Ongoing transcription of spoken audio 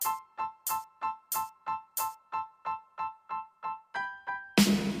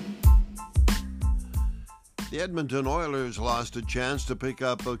The Edmonton Oilers lost a chance to pick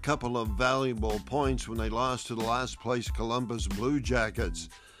up a couple of valuable points when they lost to the last-place Columbus Blue Jackets.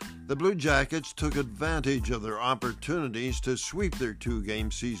 The Blue Jackets took advantage of their opportunities to sweep their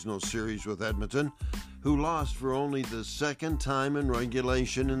two-game seasonal series with Edmonton, who lost for only the second time in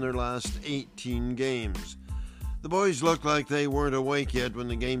regulation in their last 18 games. The boys looked like they weren't awake yet when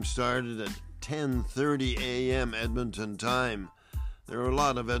the game started at 10:30 a.m. Edmonton time. There were a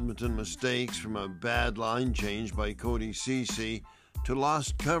lot of Edmonton mistakes, from a bad line change by Cody Ceci to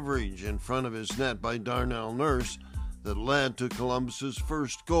lost coverage in front of his net by Darnell Nurse that led to Columbus's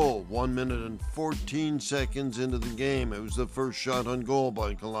first goal 1 minute and 14 seconds into the game. It was the first shot on goal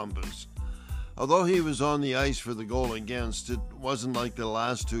by Columbus. Although he was on the ice for the goal against, it wasn't like the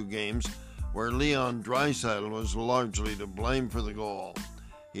last two games where Leon Draisaitl was largely to blame for the goal.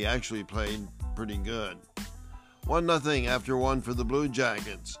 He actually played pretty good. 1-0 after one for the Blue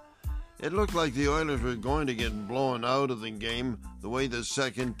Jackets. It looked like the Oilers were going to get blown out of the game the way the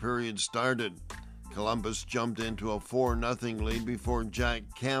second period started. Columbus jumped into a 4-0 lead before Jack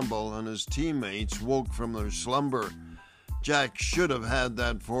Campbell and his teammates woke from their slumber. Jack should have had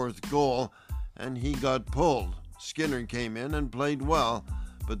that fourth goal, and he got pulled. Skinner came in and played well,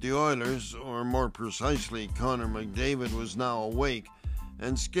 but the Oilers, or more precisely Connor McDavid, was now awake,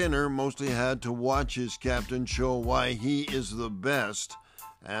 and Skinner mostly had to watch his captain show why he is the best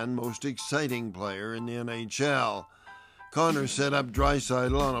and most exciting player in the NHL. Connor set up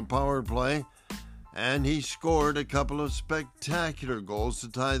Draisaitl on a power play, and he scored a couple of spectacular goals to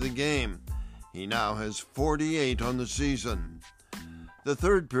tie the game. He now has 48 on the season. The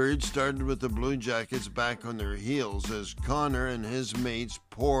third period started with the Blue Jackets back on their heels as Connor and his mates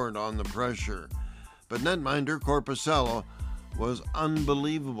poured on the pressure. But netminder Korpisalo was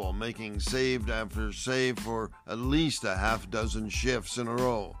unbelievable, making save after save for at least a half dozen shifts in a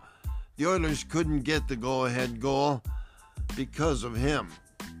row. The Oilers couldn't get the go-ahead goal because of him.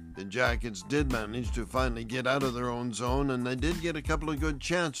 The Jackets did manage to finally get out of their own zone, and they did get a couple of good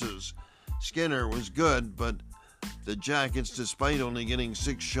chances. Skinner was good, but the Jackets, despite only getting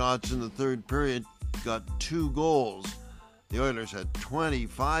 6 shots in the third period, got 2 goals. The Oilers had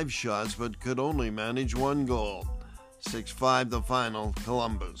 25 shots but could only manage 1 goal. 6-5 the final,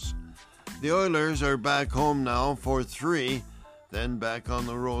 Columbus. The Oilers are back home now for 3, then back on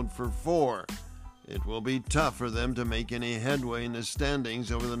the road for 4. It will be tough for them to make any headway in the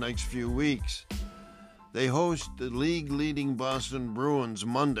standings over the next few weeks. They host the league-leading Boston Bruins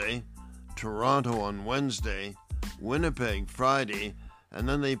Monday, Toronto on Wednesday, Winnipeg Friday, and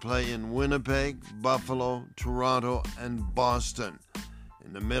then they play in Winnipeg, Buffalo, Toronto, and Boston.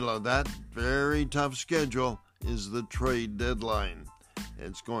 In the middle of that very tough schedule is the trade deadline.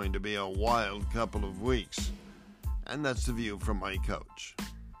 It's going to be a wild couple of weeks. And that's the view from my couch.